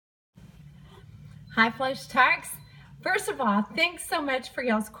Hi, Flush Talks. First of all, thanks so much for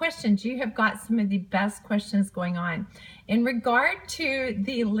y'all's questions. You have got some of the best questions going on. In regard to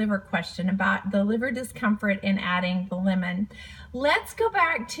the liver question about the liver discomfort and adding the lemon, let's go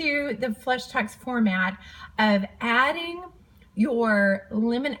back to the Flush Talks format of adding your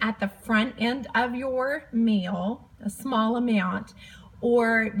lemon at the front end of your meal, a small amount,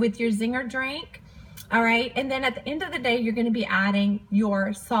 or with your zinger drink. All right, and then at the end of the day, you're going to be adding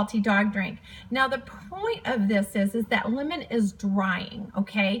your salty dog drink. Now, the point of this is that lemon is drying,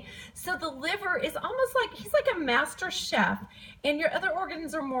 okay? So the liver is almost like, he's like a master chef, and your other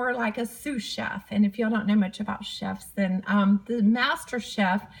organs are more like a sous chef. And if y'all don't know much about chefs, then the master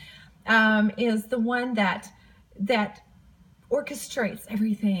chef is the one that orchestrates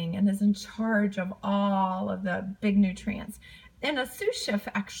everything and is in charge of all of the big nutrients. And a sous chef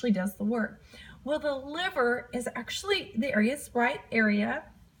actually does the work. Well, the liver is actually the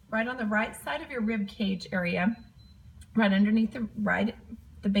right on the right side of your rib cage area, right underneath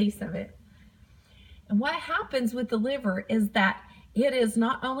the base of it. And what happens with the liver is that it is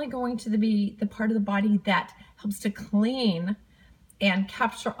not only going to be the part of the body that helps to clean and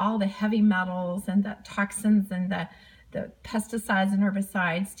capture all the heavy metals and the toxins and the pesticides and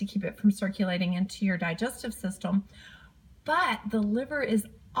herbicides to keep it from circulating into your digestive system, but the liver is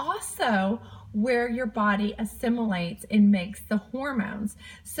also where your body assimilates and makes the hormones.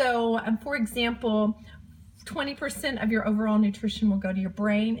 So, for example, 20% of your overall nutrition will go to your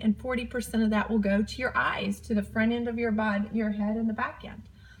brain, and 40% of that will go to your eyes, to the front end of your body, your head, and the back end.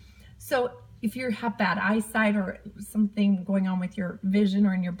 So if you have bad eyesight or something going on with your vision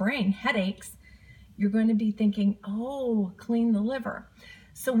or in your brain, headaches, you're going to be thinking, oh, clean the liver.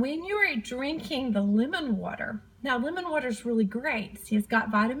 So when you are drinking the lemon water, now lemon water is really great. See, it's got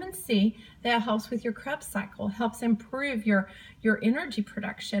vitamin C that helps with your Krebs cycle, helps improve your energy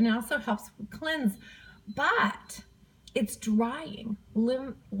production, and also helps cleanse, but it's drying.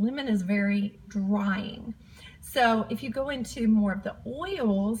 Lemon is very drying. So if you go into more of the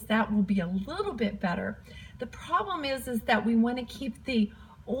oils, that will be a little bit better. The problem is that we want to keep the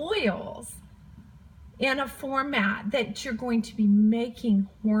oils in a format that you're going to be making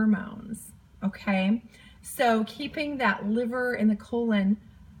hormones, okay? So keeping that liver and the colon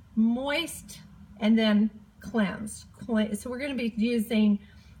moist and then cleansed. So we're going to be using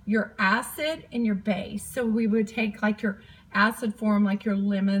your acid and your base. So we would take like your acid form, like your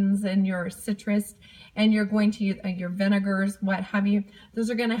lemons and your citrus, and you're going to use your vinegars, what have you. Those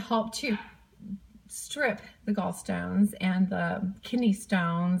are going to help to strip the gallstones and the kidney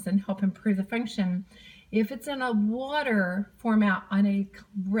stones and help improve the function. If it's in a water format on a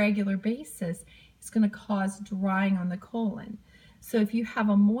regular basis, it's going to cause drying on the colon. So if you have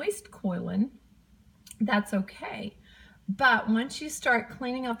a moist colon, that's okay. But once you start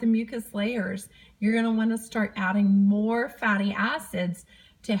cleaning out the mucus layers, you're going to want to start adding more fatty acids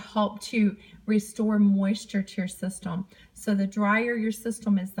to help to restore moisture to your system. So the drier your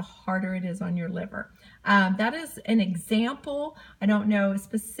system is, the harder it is on your liver. That is an example. I don't know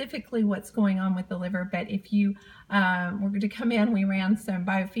specifically what's going on with the liver, but if you were going to come in, we ran some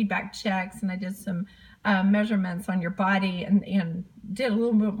biofeedback checks and I did some measurements on your body and did a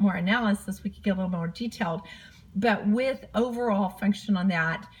little bit more analysis. We could get a little more detailed. But with overall function on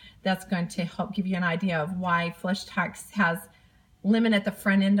that, that's going to help give you an idea of why Flush Talks has lemon at the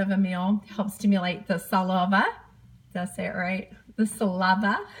front end of a meal, helps stimulate the saliva, did I say it right? The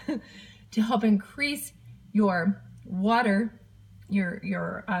saliva, to help increase your water, your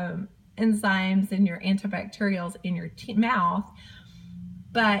enzymes and your antibacterials in your mouth.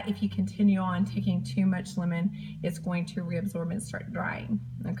 But if you continue on taking too much lemon, it's going to reabsorb and start drying,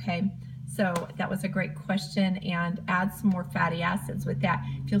 okay? So that was a great question, and add some more fatty acids with that.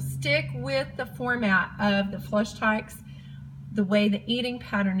 If you'll stick with the format of the Flush Talks, the way the eating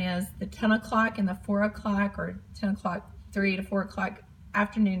pattern is, the 10 o'clock and the 4 o'clock, or 10 o'clock, 3 to 4 o'clock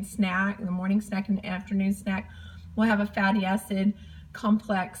afternoon snack, the morning snack and the afternoon snack, we'll have a fatty acid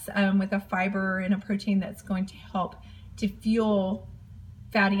complex with a fiber and a protein that's going to help to fuel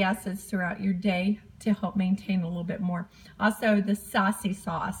fatty acids throughout your day to help maintain a little bit more. Also, the sassy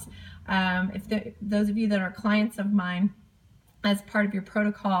sauce. Those of you that are clients of mine, as part of your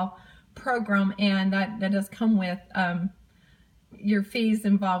protocol program, and that does come with your fees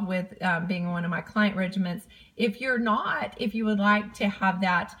involved with being one of my client regimens. If you're not, if you would like to have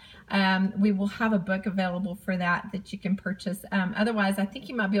that, we will have a book available for that you can purchase. Otherwise, I think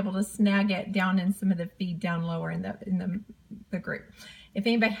you might be able to snag it down in some of the feed down lower in the group. If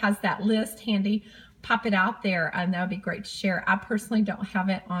anybody has that list handy, pop it out there, and that would be great to share. I personally don't have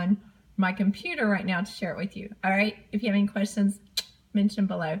it on my computer right now to share it with you. All right, if you have any questions, mention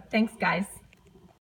below. Thanks, guys.